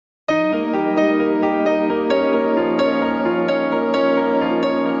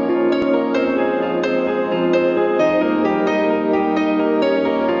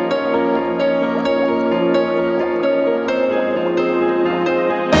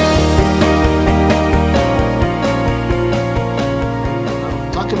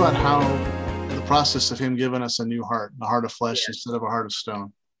about how the process of him giving us a new heart, a heart of flesh Yes. instead of a heart of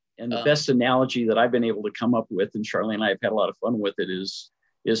stone. And the best analogy that I've been able to come up with, and Charlie and I have had a lot of fun with it, is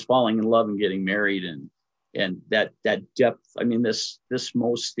falling in love and getting married, and that depth. I mean, this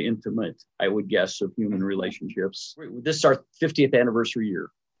most intimate, I would guess, of human relationships. This is our 50th anniversary year.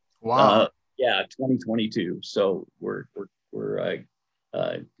 Wow. Yeah, 2022. So we're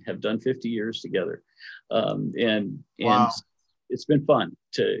have done 50 years together, and Wow. it's been fun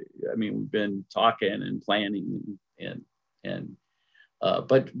to. I mean, we've been talking and planning and.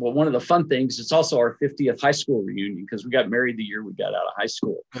 But one of the fun things, it's also our 50th high school reunion, because we got married the year we got out of high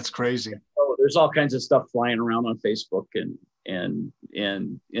school. That's crazy. So there's all kinds of stuff flying around on Facebook and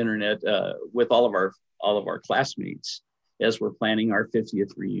internet with all of our classmates as we're planning our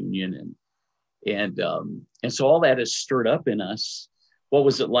 50th reunion, and so all that is stirred up in us. What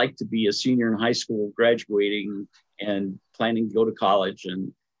was it like to be a senior in high school, graduating and planning to go to college,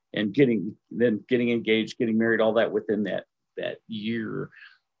 and getting engaged, getting married, all that within that year,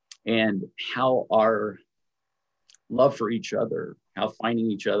 and how our love for each other, how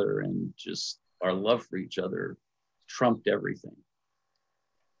finding each other and just our love for each other trumped everything.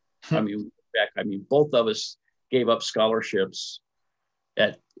 I mean, both of us gave up scholarships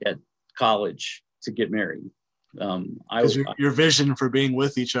at college to get married. Because your vision for being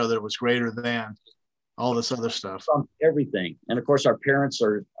with each other was greater than all this other stuff. Everything. And of course, our parents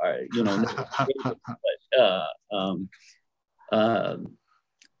are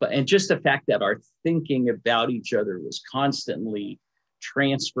but just the fact that our thinking about each other was constantly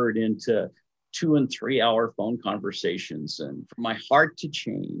transferred into 2 and 3 hour phone conversations. And for my heart to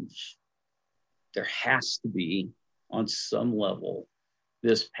change, there has to be, on some level,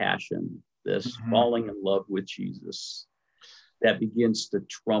 this passion, this falling in love with Jesus that begins to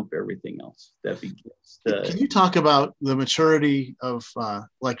trump everything else. Can you talk about the maturity of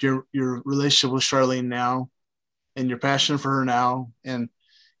like your relationship with Charlene now, and your passion for her now? And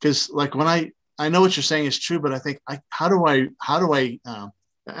because like when I know what you're saying is true, but I think how do I and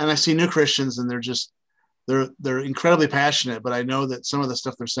I see new Christians, and they're incredibly passionate, but I know that some of the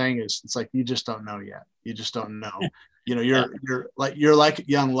stuff they're saying it's like, you just don't know yet. You just don't know. You're like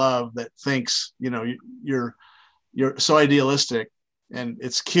young love that thinks, you're so idealistic, and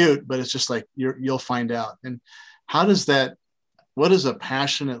it's cute, but it's just like you'll find out. And what does a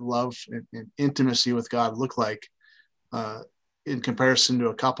passionate love and intimacy with God look like in comparison to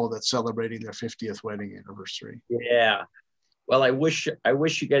a couple that's celebrating their 50th wedding anniversary? Yeah. Well, I wish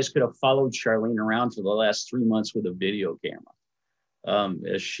you guys could have followed Charlene around for the last 3 months with a video camera.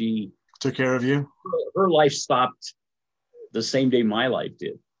 As she took care of you. Her life stopped the same day my life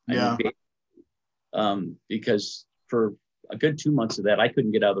did. Yeah. Because for a good 2 months of that, I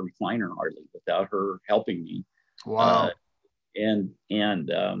couldn't get out of the recliner hardly without her helping me. Wow. And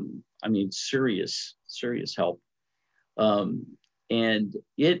I mean, serious help. And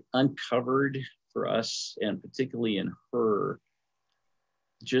it uncovered for us, and particularly in her,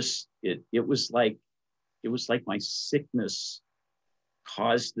 just it was like my sickness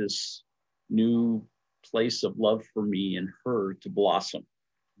caused this new place of love for me and her to blossom.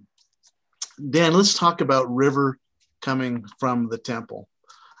 Dan, let's talk about river coming from the temple.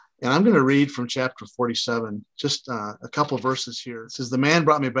 And I'm going to read from chapter 47, just a couple of verses here. It says, "The man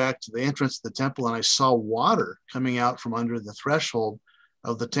brought me back to the entrance of the temple, and I saw water coming out from under the threshold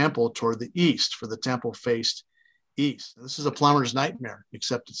of the temple toward the east, for the temple faced east." This is a plumber's nightmare,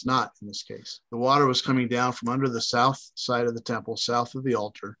 except it's not in this case. The water was coming down from under the south side of the temple, south of the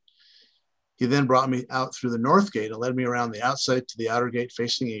altar. He then brought me out through the north gate and led me around the outside to the outer gate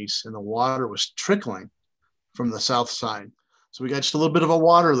facing east, and the water was trickling from the south side. So we got just a little bit of a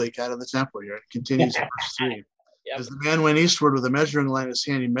water leak out of the temple here. It continues in verse 3. Yep. As the man went eastward with a measuring line in his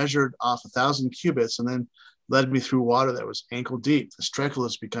hand, he measured off 1,000 cubits and then led me through water that was ankle deep. The trickle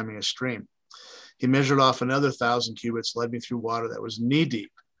is becoming a stream. He measured off another 1,000 cubits, led me through water that was knee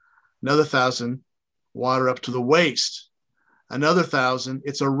deep. Another 1,000, water up to the waist. Another 1,000,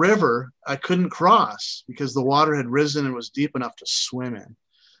 it's a river I couldn't cross because the water had risen and was deep enough to swim in.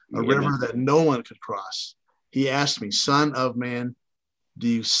 A river that no one could cross. He asked me, "Son of man, do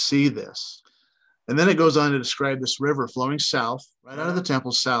you see this?" And then it goes on to describe this river flowing south, right out of the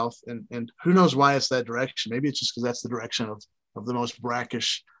temple south. And who knows why it's that direction. Maybe it's just because that's the direction of the most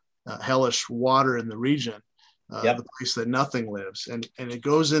brackish, hellish water in the region, the place that nothing lives. And it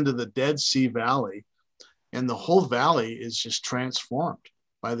goes into the Dead Sea Valley, and the whole valley is just transformed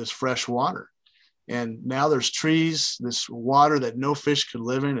by this fresh water. And now there's trees, this water that no fish could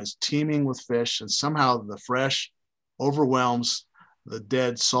live in is teeming with fish. And somehow the fresh overwhelms the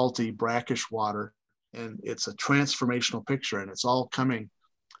dead, salty, brackish water. And it's a transformational picture. And it's all coming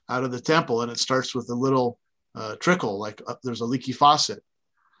out of the temple, and it starts with a little trickle, like there's a leaky faucet.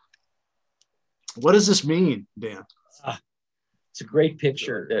 What does this mean, Dan? It's a great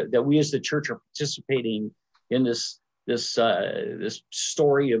picture that we as the church are participating in this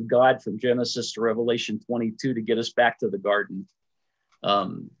story of God from Genesis to Revelation 22 to get us back to the garden.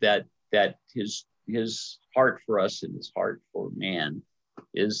 That his heart for us and his heart for man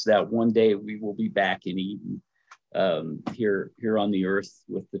is that one day we will be back in Eden, here on the earth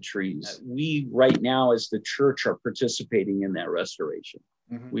with the trees. We right now as the church are participating in that restoration.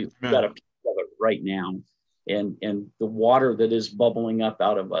 Mm-hmm. We've got a piece of it right now, and the water that is bubbling up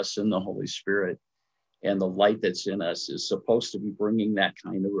out of us in the Holy Spirit and the light that's in us is supposed to be bringing that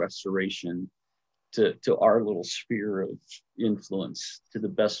kind of restoration to our little sphere of influence to the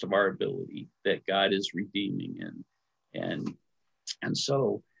best of our ability that God is redeeming. And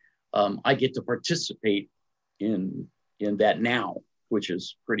so I get to participate in that now, which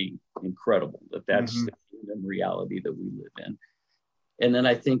is pretty incredible that's mm-hmm. the kingdom reality that we live in. And then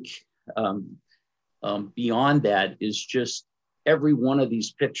I think beyond that is just every one of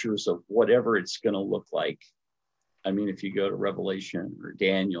these pictures of whatever it's going to look like. I mean, if you go to Revelation or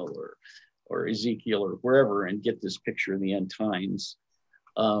Daniel or Ezekiel or wherever and get this picture of the end times,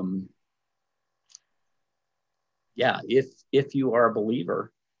 if you are a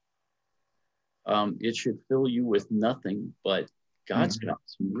believer, it should fill you with nothing but God's mm-hmm. got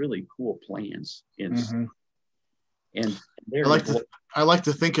some really cool plans. Mm-hmm. And I like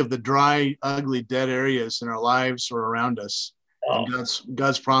to think of the dry, ugly, dead areas in our lives or around us, and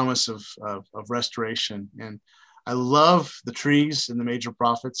God's promise of restoration. And I love the trees in the major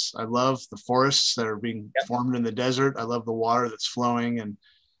prophets. I love the forests that are being formed in the desert. I love the water that's flowing, and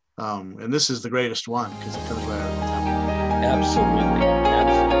this is the greatest one because it comes right out of the temple.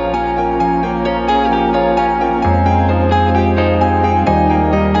 Absolutely.